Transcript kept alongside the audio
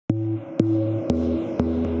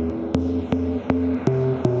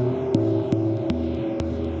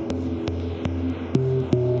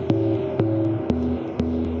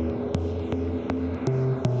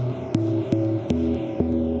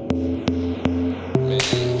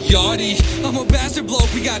Yardy, I'm a bastard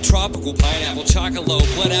bloke. We got tropical pineapple, chocolate,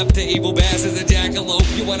 blood up to evil bastards, a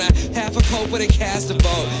jackalope. You want a half a coat with a cast of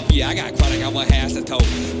boat? Yeah, I got chronic, I want half the tote.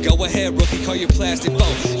 Go ahead, rookie, call your plastic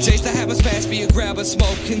boat. Chase the habit, smash me, and grab a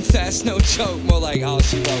smoke. Confess, no joke, more like all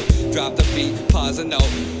she wrote. Drop the beat, pause a note.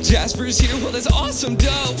 Jasper's here, well, that's awesome,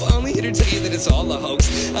 dope. Only here to tell you that it's all a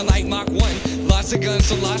hoax. Unlike Mach 1, lots of guns,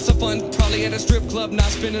 so lots of fun. Probably at a strip club, not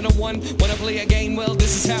spending a one. Wanna play a game? Well,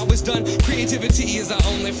 this is how it's done. Creativity is our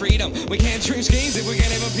only freedom. We can't dream schemes if we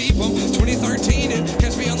can't even people. 2013 and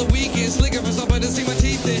catch me on the weekends. Looking for somebody to see my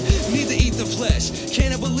teeth in. Need to eat the flesh.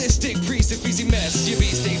 Cannibalistic priest, if easy mess. Your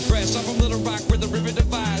beat stay fresh. I'm from Little Rock where the river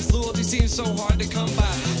divides. Loyalty seems so hard to come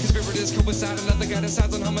by. Conspirators coincide. Another guy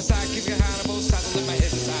decides on homicide. Keep your high on both sides and lift my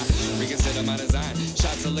head aside. Reconsider my design.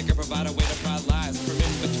 Shots of liquor provide a way to pride lies. From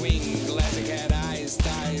in between glassy cat eyes,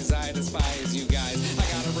 thighs. I despise you guys. I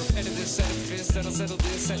got a repetitive set of fists that'll settle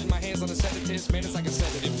this. Setting my hands on the sedatives. Man, it's like a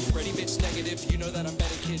sedative. Ready, bitch, negative. You know that I'm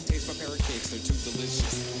better, kid. Taste my parrot cakes. They're too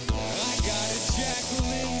delicious. I got a jackal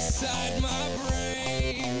inside my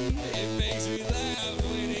brain. It makes me laugh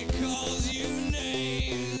when it calls you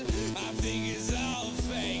names. I think it's all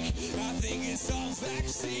fake. I think it's all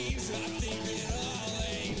vaccines. I think it all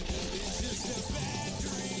ain't. It's just a bad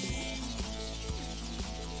dream.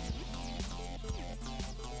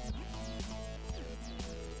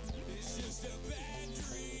 It's just a bad dream. It's just a bad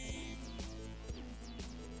dream.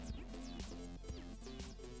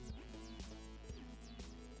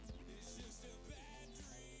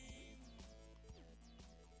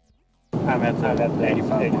 I'm at the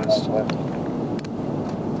 85 west.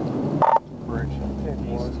 Bridge.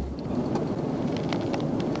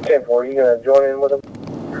 10-4, you gonna join in with them?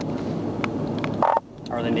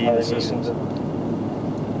 Are they needing assistance?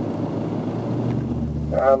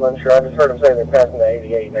 I'm unsure. I just heard them say they're passing the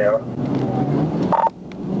 88 now.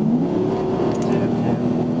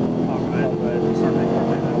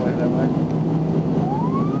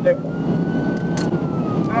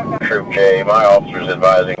 Troop J, my officer's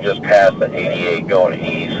advising just past the 88 going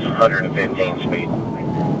east, 115 speed.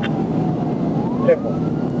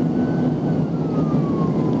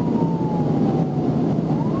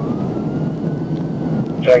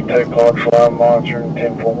 Jack 2 Clark Flying monitoring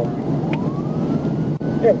 10-4.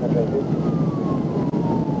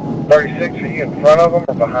 36, are you in front of them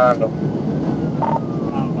or behind them?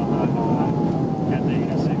 I'm behind them. At the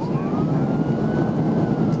 86 now.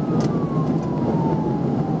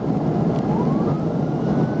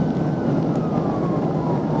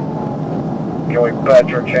 Can we patch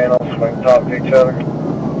our channels so we can talk to each other?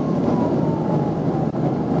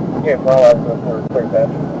 Yeah, my life's up for a quick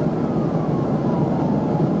patch.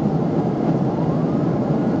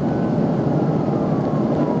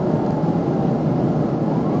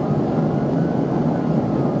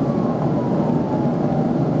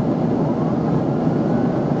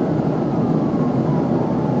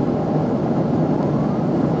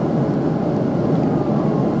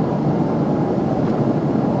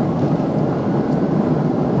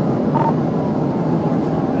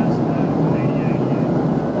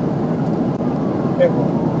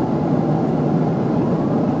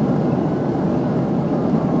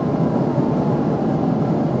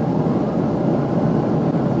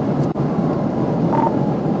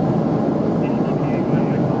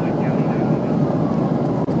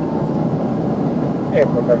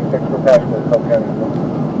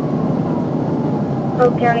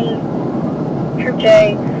 Polk County, Troop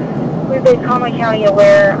J, we've made Conway County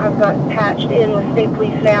aware. I've got patched in with state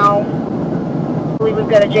police now. I believe we've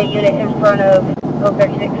got a J unit in front of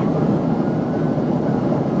 36.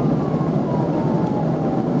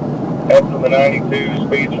 Head for the 92,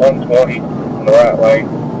 speed's 120 in the right lane,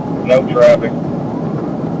 no traffic.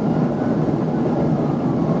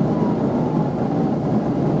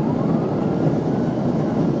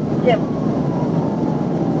 Yep.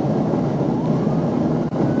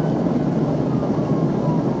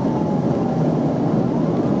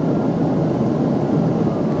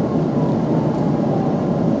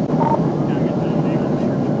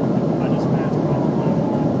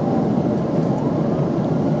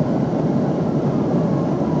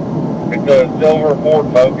 The silver Ford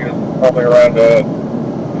Focus, probably around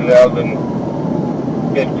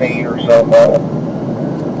 2015 or so model.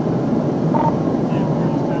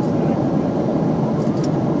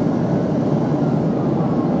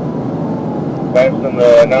 That's in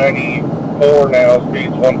the 94 now,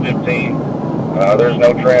 speed's 115. There's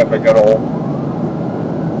no traffic at all.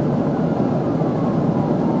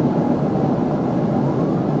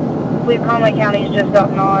 I believe Conway County's just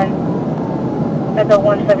gotten on at the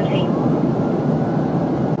 117.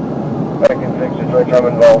 I can fix it which I'm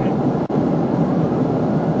involved.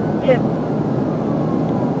 Tip.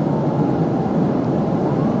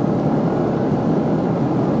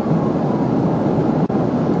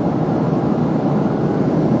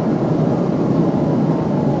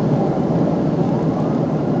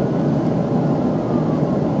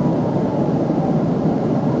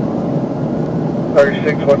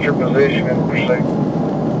 36, what's your position in pursuit?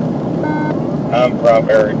 I'm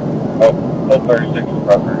primary. Oh, 36 is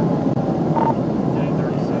primary.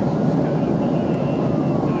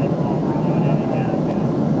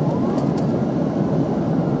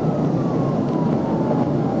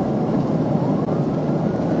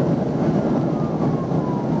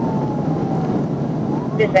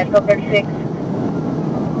 Dispatch, code 36.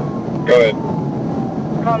 Go ahead.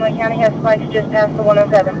 Conway County has spikes just past the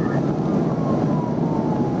 107.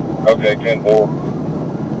 Okay,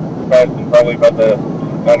 10-4. Passing probably about the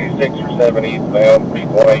 96 or 7 eastbound, speed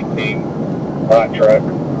 118, light track.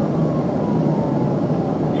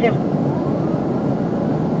 Tip.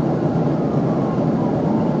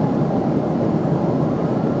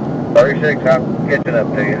 36, I'm catching up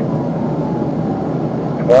to you.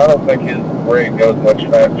 Well, I don't think his rig goes much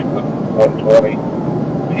faster than 120.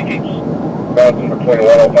 He keeps bouncing between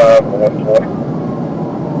 105 and 120.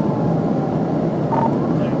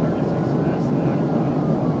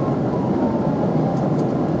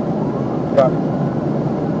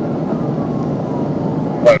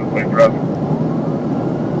 Slightly rough.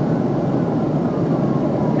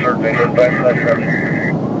 13 is back, that's right.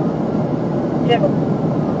 Tip.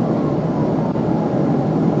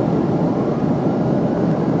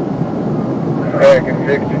 I can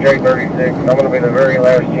fix the J36. I'm going to be the very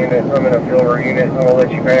last unit. I'm in a filter unit. I'm going to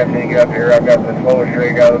let you pass when you get up here. I've got the slowest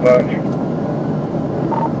rig out of the bunch.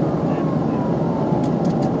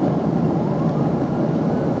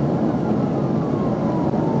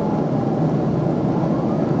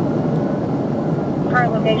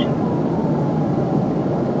 Current location.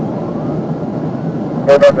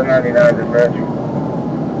 What about the 99 dispatch?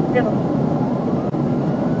 Tip.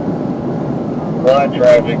 Light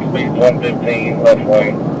traffic, speed 115, left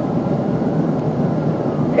lane.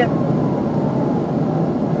 Tip.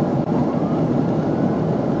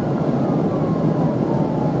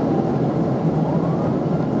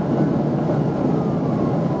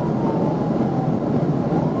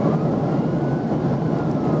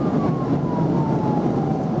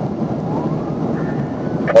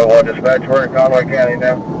 Well, what dispatch? We're in Conway County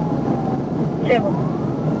now. Tip.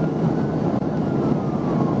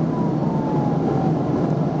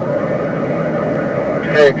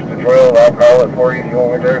 6 to 12, I'll call it for you if you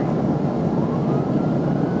want me to.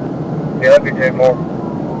 Yeah, that'd be 10-4.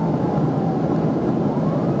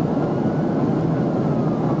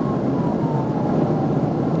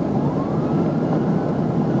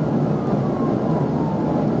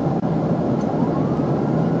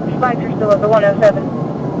 Spikes are still at the 107.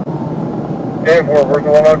 10-4, where's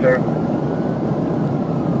the 102?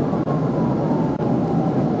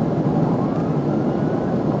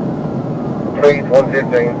 Please,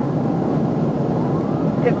 115.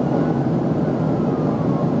 Tip.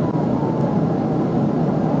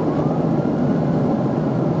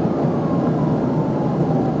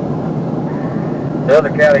 The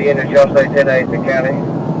other county units, y'all say 10-8 in the county?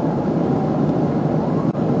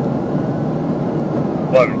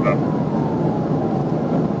 What is that?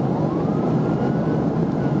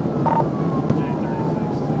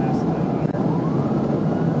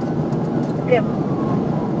 Tip.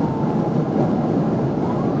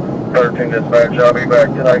 13 dispatch, I'll be back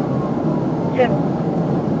tonight. Tip.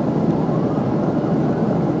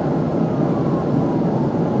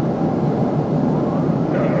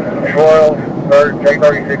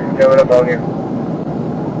 J36 is coming up on you.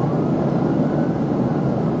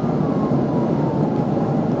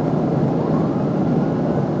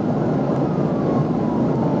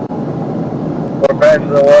 We're passing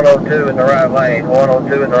the 102 in the right lane.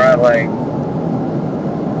 102 in the right lane.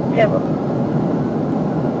 Tip.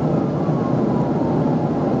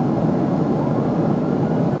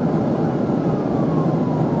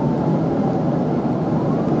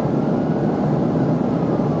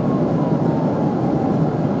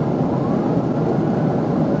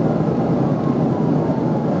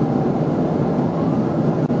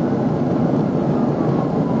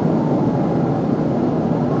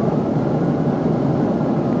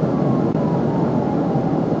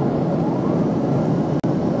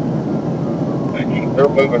 They're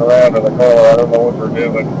moving around in the Colorado. don't know what they're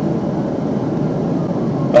doing.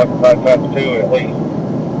 Occupied times 2 at least.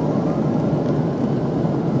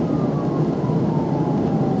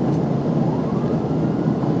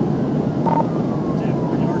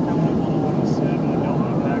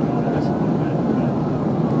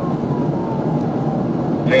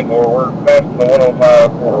 We're past the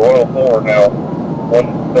 105 or 104 now.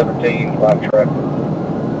 117 flat track.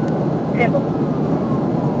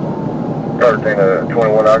 Starting at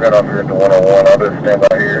 21. I got off here at the 101. I'll just stand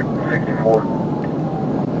by here at 64.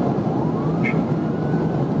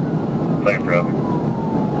 Safe traffic.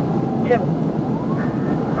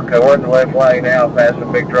 Okay, we're in the left lane now, past the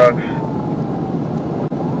big trucks.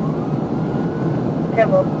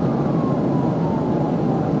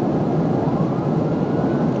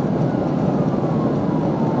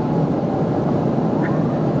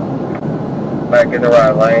 Back in the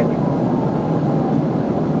right lane.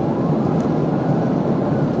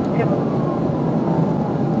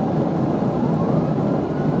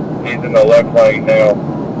 He's in the left lane now.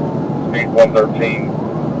 Speed 113.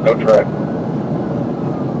 No track.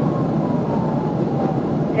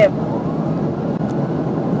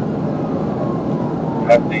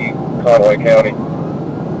 At the Conway County.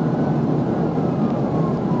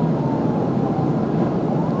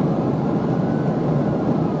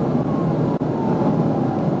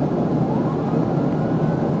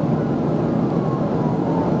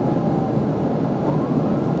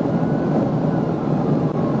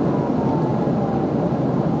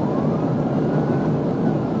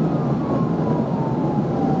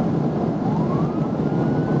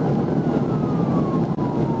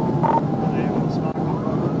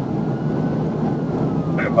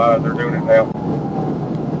 They're doing it now.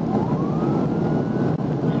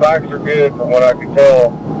 Spikes are good from what I can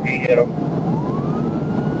tell. He hit them.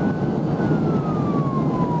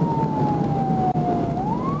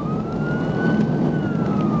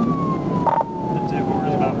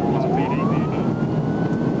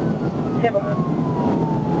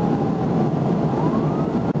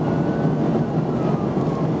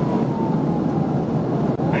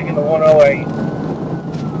 Taking the 108.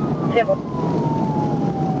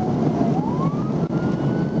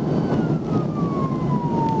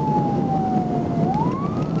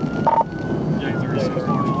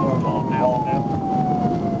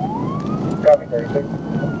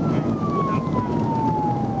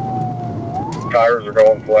 Tires are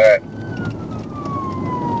going flat.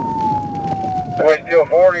 So we steal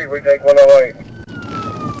 40, we take 108.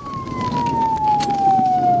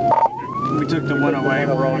 We took the 108,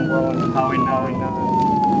 we're on Highway 9.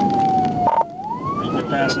 We're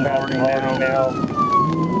passing 40 now.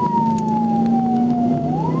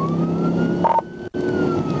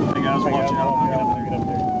 Hey guys, watch out. I'm going to get up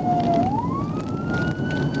there.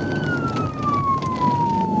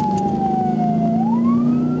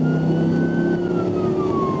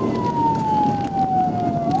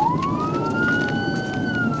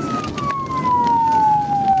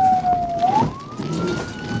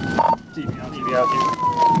 TVI.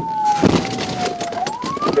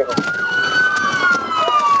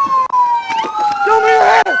 Show me your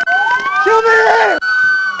hands! Show me your hands!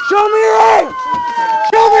 Show me your hands!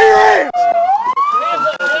 Show me your hands!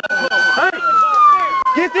 Hey!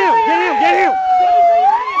 Get him! Get him! Get him!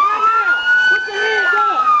 Put your hands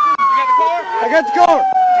up! You got the car? I got the car!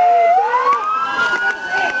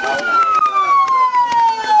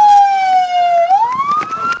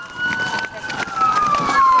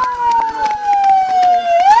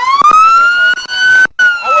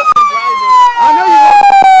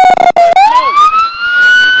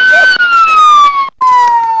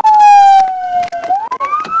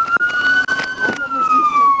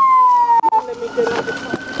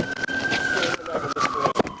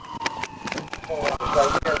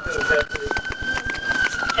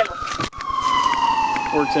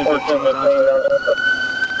 Or 10, 15.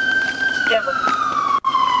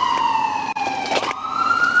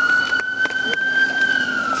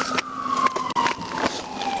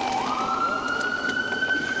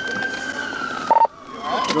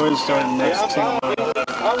 Go ahead and start the next team.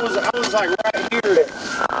 I was like right here,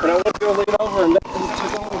 and I went to go lean over, and that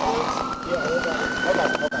took over.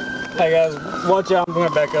 Hey guys, watch out, I'm going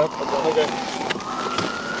to back up. Okay.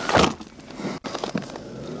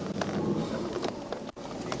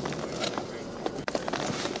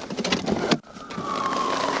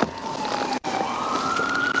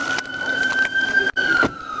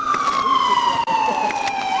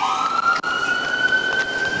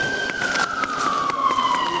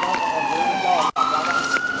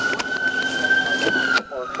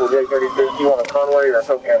 You want a Conway or a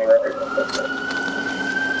Cook County record?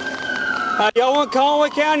 Y'all want Conway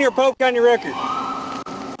County or Polk County record?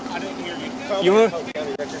 I didn't hear you. You want Polk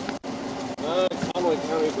County record? Conway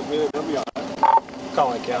County would be good. They'll be all right.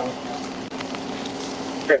 Conway County?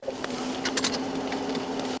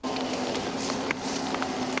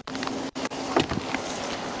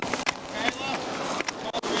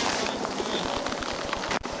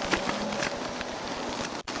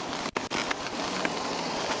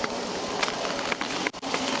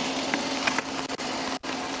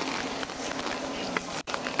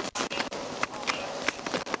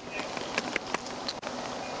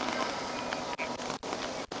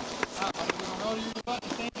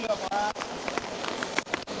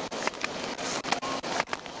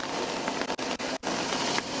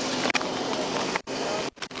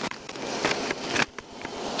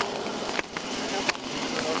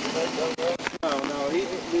 No, he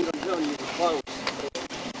didn't tell you he was close.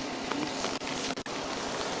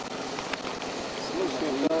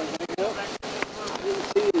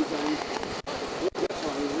 That's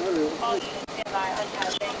why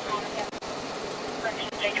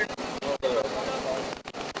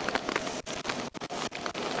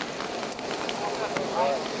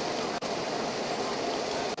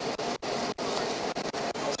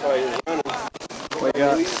he was running. We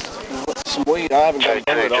got Some weed. I haven't got a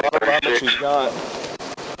bullet on. I don't know how much he's got.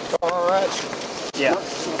 All right. yeah.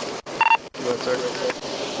 Yes, sir.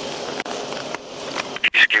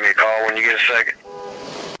 Just give me a call when you get a second.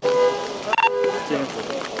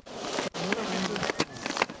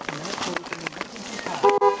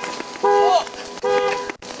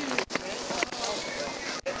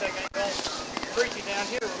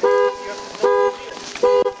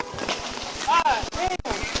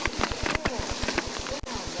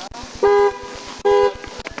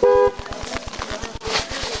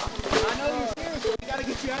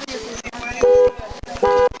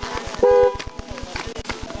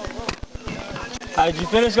 Did you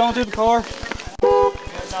finish going through the car?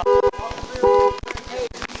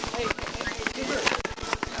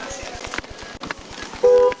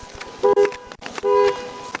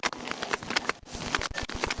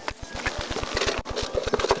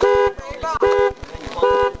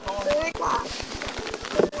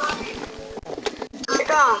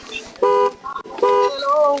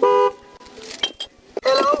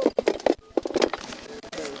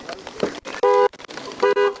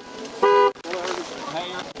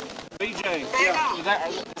 BJ,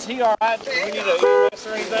 is he all right? Do we need an EMS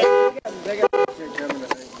or anything?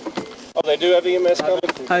 Oh, they do have EMS coming?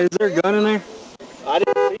 Hey, is there a gun in there? I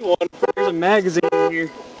didn't see one. There's a magazine in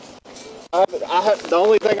here. The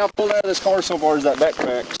only thing I pulled out of this car so far is that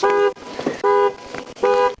backpack.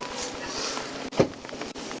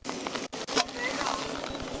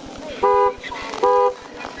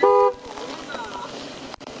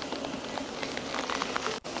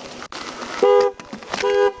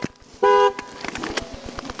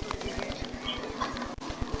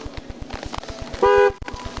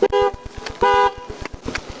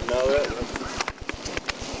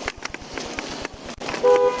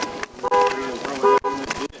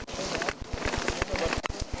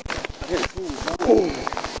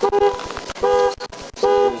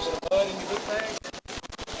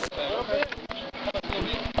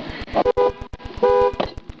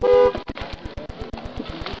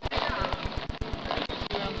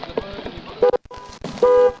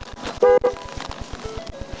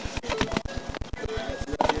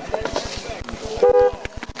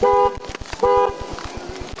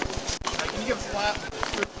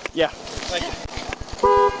 Yeah. Thank you.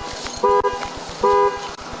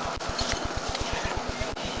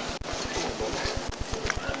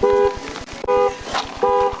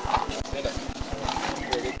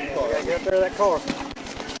 Get up there to that car.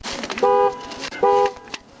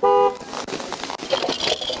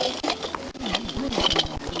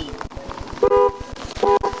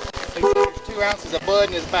 There's 2 ounces of bud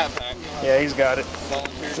in his backpack. Yeah, he's got it.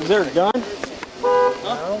 Is there a gun?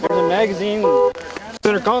 Huh? There's a magazine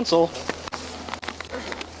center console.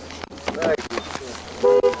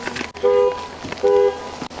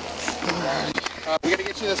 We gotta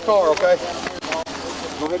get you this car, okay?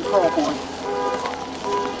 Go ahead and crawl for me.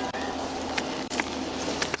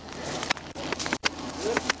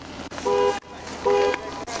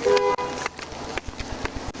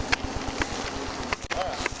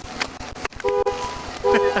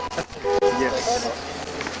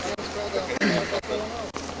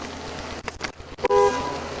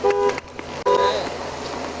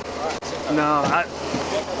 No,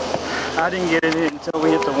 I didn't get it in until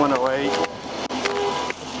we hit the 108.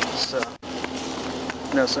 So,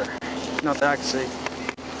 no sir, not that I can see.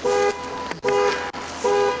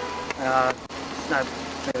 I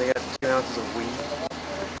think they got 2 ounces of weed.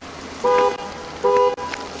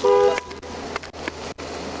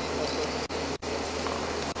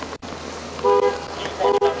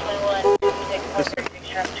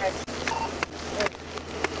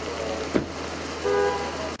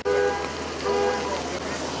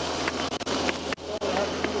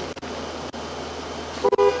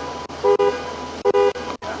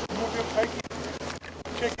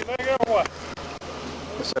 Check your leg out or what?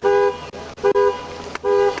 Yes, sir.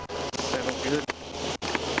 That look good.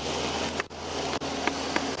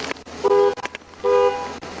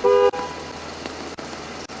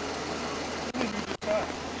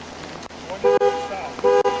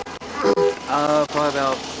 Probably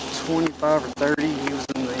about 25 or 30. He was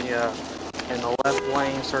in the left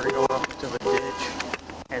lane, started going up to the ditch,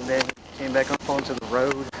 and then came back up onto the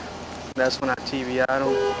road. That's when I TVI'd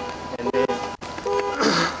him, and then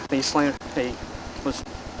he was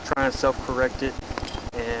trying to self-correct it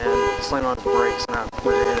and slammed on the brakes, and I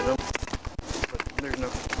put it in him. But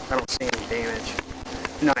I don't see any damage.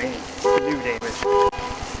 Not any new damage.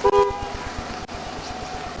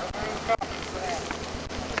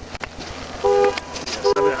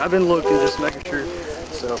 Yes, I've been looking, just making sure.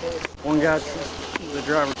 So one guy, the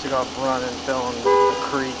driver took off running, fell in the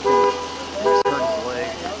creek, and just hurt his leg.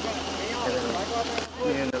 And then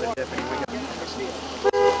me and another deputy,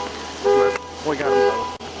 we got them both.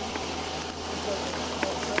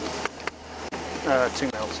 2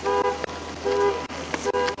 males.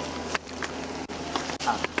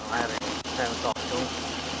 I haven't talked to him.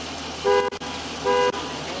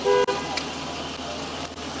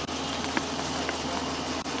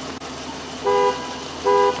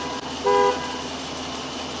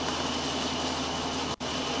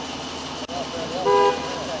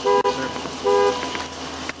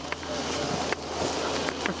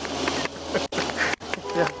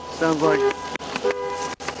 Yeah, sounds like it.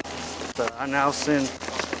 So I now send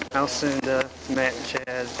Matt and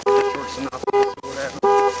Chad short synopsis of what happened.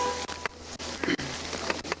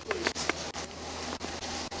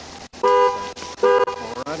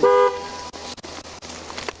 Alrighty.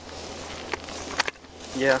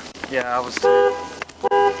 Yeah, I was too.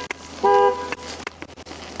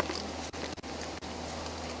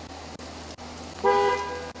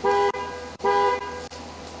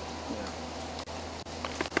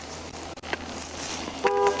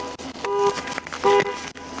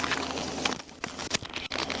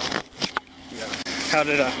 How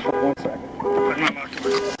did I? 1 second. Put my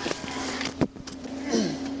document.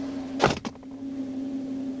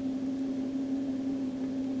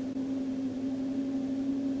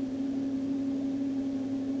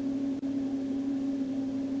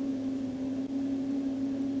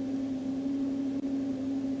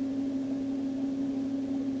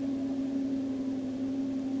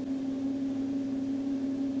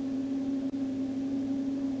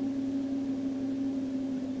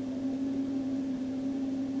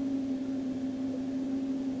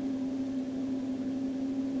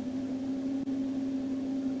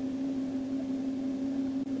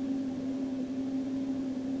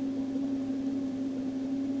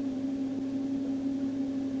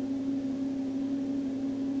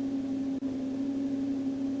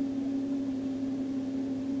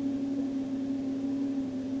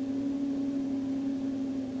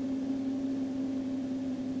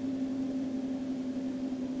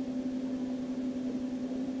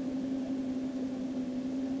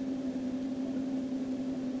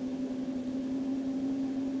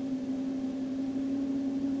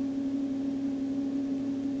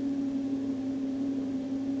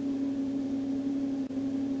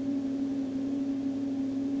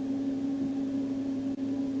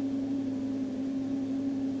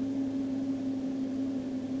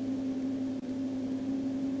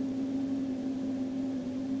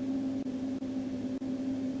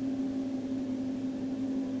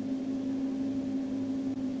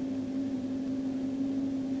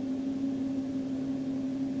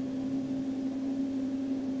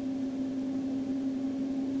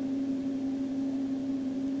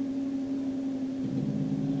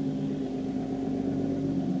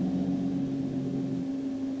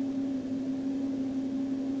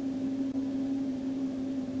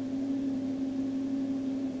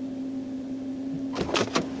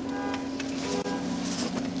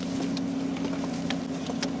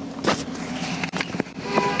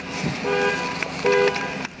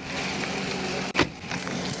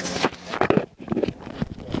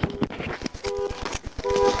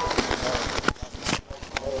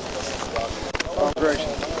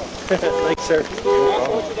 Thanks, sir.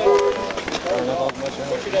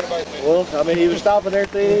 Well, I mean, he was stopping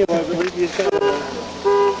everything anyway, but we just kind of,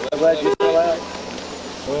 I'm glad you fell out.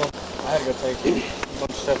 to go take a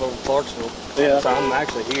bunch of stuff over to Clarksville. Yeah. So I'm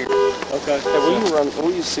actually here. Okay. Hey,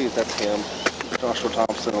 will you see if that's him? Joshua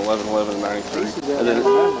Thompson, 11-11 and 93. And then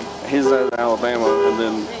he's at Alabama, and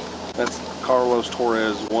then that's Carlos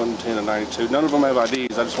Torres, 110 and 92. None of them have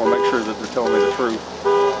IDs. I just want to make sure that they're telling me the truth.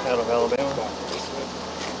 Out of Alabama.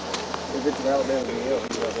 If it's an Alabama deal,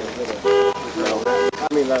 No. I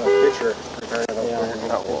mean, not a picture.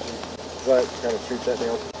 Not well. But kind of treat that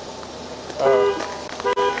deal.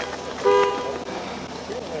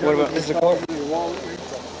 What about this? Is the car?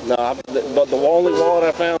 No, but the only wallet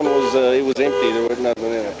I found was it was empty. There was nothing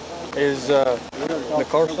in it. Is the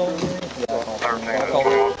car stolen?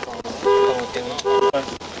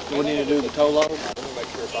 We need to do the tow load.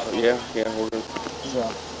 Yeah, we're good.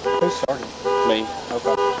 Who started? Me.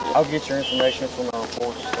 Okay. I'll get your information from our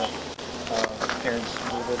reports. Aaron's a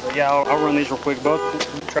little bit, but yeah, I'll run these real quick. Both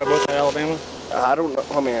try both at Alabama. I don't know.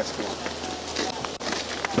 Let me ask you.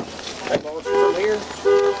 Hey, boss, you from here?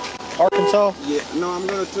 Arkansas? Yeah, no, I'm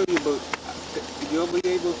gonna tell you, but you'll be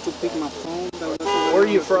able to pick my phone. Where are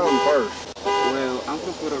you from first? Well, I'm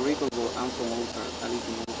from Puerto Rico, but I'm from Ozark. I live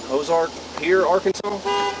in Ozark. Ozark, here, Arkansas? No,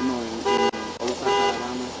 in Ozark,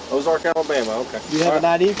 Alabama. Ozark, Alabama, okay. You have an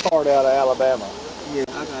ID card out of Alabama. Yeah,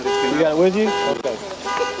 I got it. You got it with you? Okay.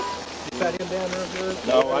 You pat him down there good?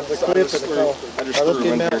 No, I just threw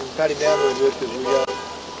him in here. Pat him down real good because we got...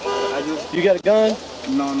 You got a gun?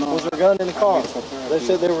 No. Was there a gun in the car? They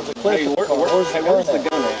said there was a clip in the car. Where's the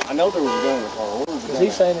gun at? I know there was a gun in the car. Where was the Is gun he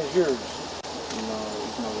saying it's yours? No,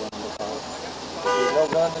 it's no gun in the car. There's no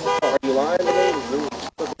gun in the car. Are you lying to me?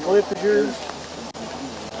 The clip is yours?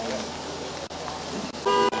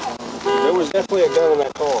 There was definitely a gun in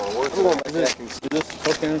that car. Where's the gun? Is this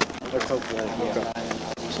cocaine? They're cocaine. Okay.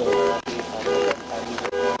 So,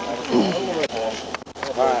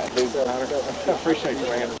 alright, dude. I appreciate you,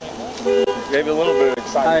 man. Gave you a little bit of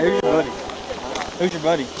Hi, excitement. who's your buddy? Who's your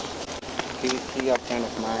buddy? He a friend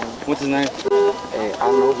of mine. What's his name? I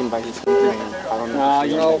know him by his nickname. I don't know. Nah,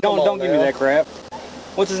 you don't give me that crap.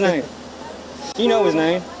 What's his name? You know his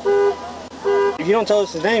name. If you don't tell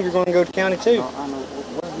us his name, you're going to go to county too. No, I know.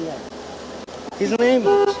 Where's he at? He's in the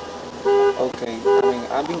ambulance. Okay, I mean,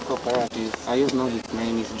 I've been cooperative. I just know his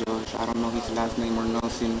name is Josh. I don't know his last name or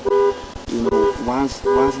nothing. You know, once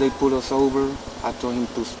they pulled us over, I told him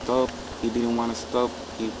to stop. He didn't want to stop.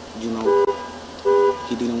 He didn't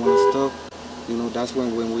want to stop. You know, that's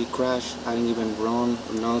when we crashed. I didn't even run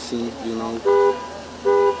or nothing, you know.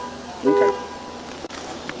 Okay.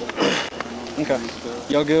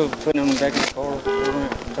 Y'all go putting him in the back of the car. We're going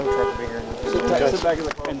to tow truck over here. Sit back in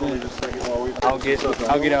the car And for then just a second while we... I'll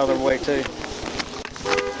get out of their way too.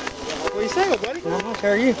 What are you saying, buddy? Well, how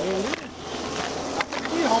are you?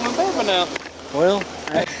 You're home in Bama now. Well,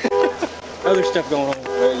 other stuff going on.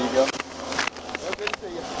 There you go.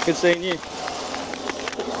 Good seeing you.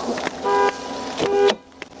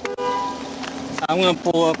 I'm going to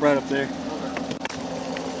pull up right up there.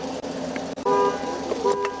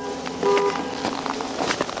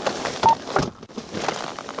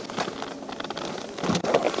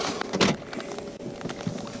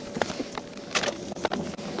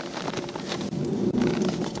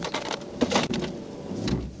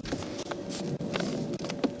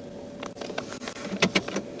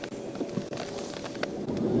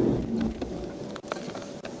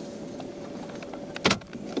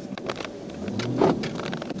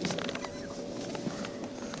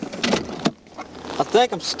 I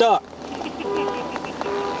think I'm stuck.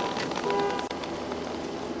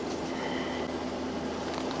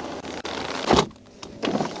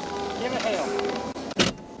 Give it hell.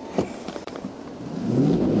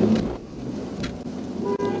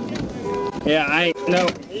 Yeah, I ain't, no.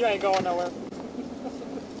 You ain't going nowhere.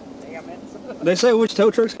 They say which tow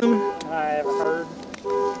truck's coming? I haven't heard.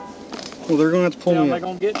 Well, they're going to have to pull Tell me them they're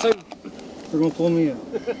up. going to get two. They're going to pull me up.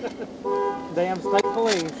 Damn state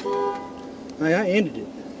police. Hey, I ended it.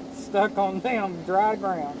 Stuck on damn dry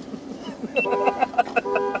ground.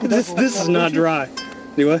 This is not dry.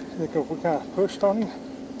 Do what? Because we kind of pushed on him.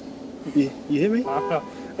 You hit me?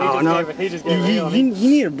 He just gave You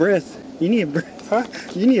need a breath. You need a breath. Huh?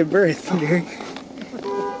 You need a breath, Gary.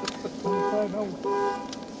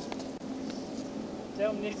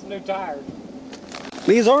 Tell him he needs some new tires.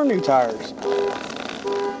 These are new tires.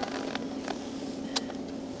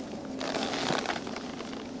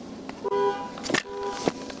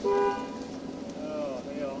 Oh,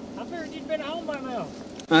 hell. I figured you'd been home by now.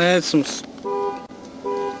 I had some stuff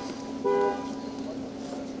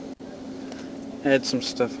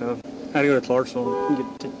out. I had to go to Clarksville and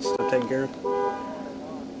get stuff taken care of.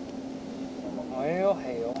 Well,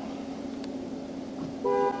 hell.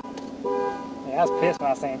 Yeah, I I was pissed when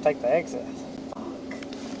I seen him take the exit.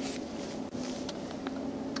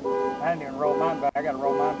 I didn't even roll mine back. I got to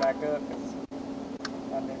roll mine back up because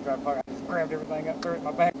I didn't even try to fuck. I just grabbed everything up, threw it in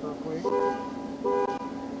my back real quick.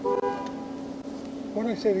 When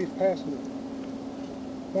they said he's passing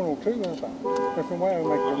 102, that's fine. They're from where they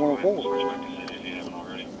make it 104.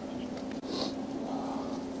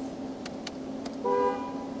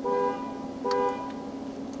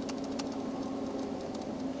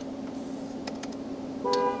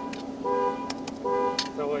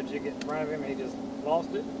 So what, did you get in front of him and he just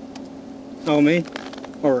lost it? Oh, me?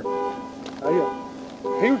 Or? Yeah.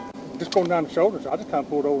 He was just going down the shoulder, so I just kind of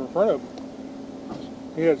pulled over in front of him.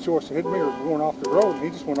 He had a choice to hit me or going off the road, and he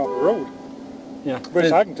just went off the road. Yeah.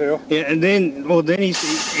 Best I can tell. Yeah, and then, well, then he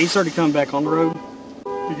started coming back on the road.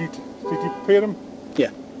 Did you pit him?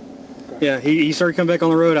 Yeah. Okay. Yeah, he started coming back on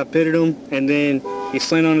the road. I pitted him, and then he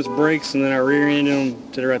slammed on his brakes, and then I rear-ended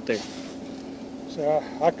him to the right there. So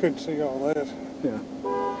I couldn't see all that. Yeah.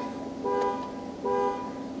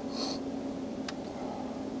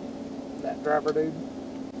 That driver dude?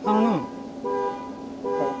 I don't know.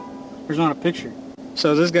 There's not a picture.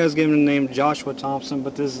 So this guy's given the name Joshua Thompson,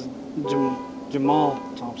 but this is Jamal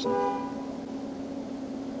Thompson.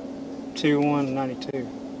 2192.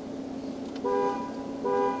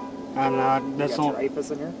 I don't know. That's you got on. your APIS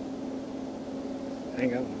in here?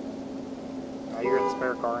 Hang on. Oh, you're in the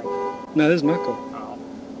spare car, ain't you? No, this is my car. Oh.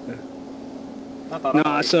 Yeah. I thought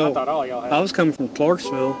I thought all y'all had. I was coming from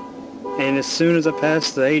Clarksville, and as soon as I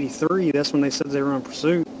passed the 83, that's when they said they were in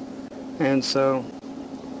pursuit. And so,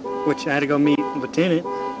 which I had to go meet Lieutenant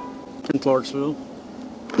in Clarksville.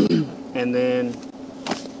 And then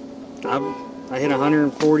I hit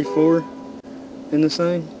 144 in this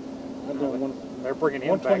thing. I done one. They're bringing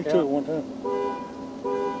him back 122 out. at one time.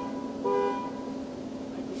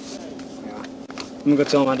 Yeah. I'm gonna go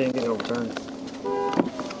tell him I didn't get overturned.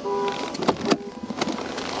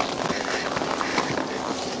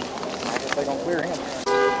 I guess they're gonna clear him.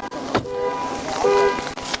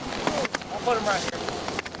 I'll put him right here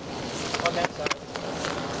on that side.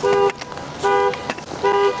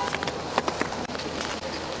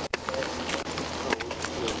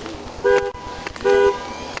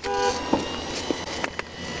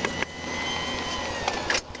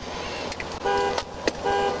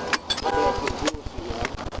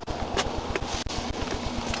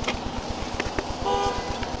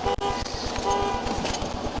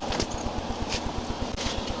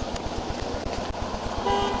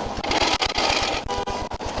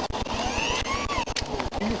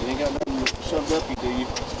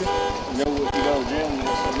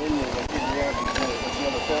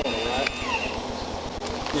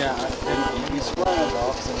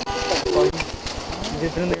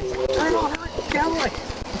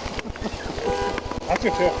 I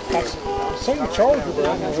could tell. I seen the charger, but I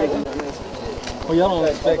didn't know. Well, y'all don't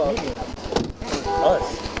expect me. Us.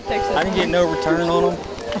 I didn't get no return on them.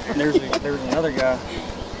 There's another guy.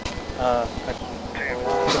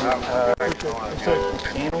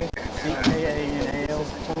 Canal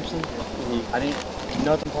Thompson. I didn't.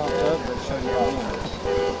 Nothing popped up, but it showed you all numbers.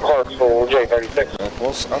 Clarksville, J36.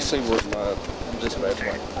 Well, I'll see where my dispatch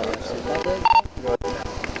went.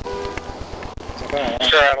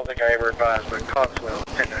 Sir, I don't think I ever advised, but Coxwell,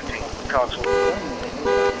 1019. Coxwell.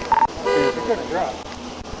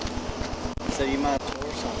 So you might have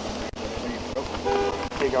tore something.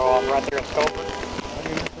 He go off right there in the culvert.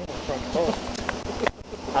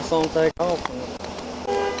 I saw him take off,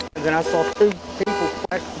 and then I saw two people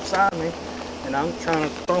packed beside me, and I'm trying to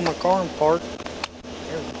throw my car in park.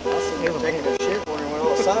 He was taking a shit when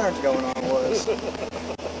all the sirens going on was.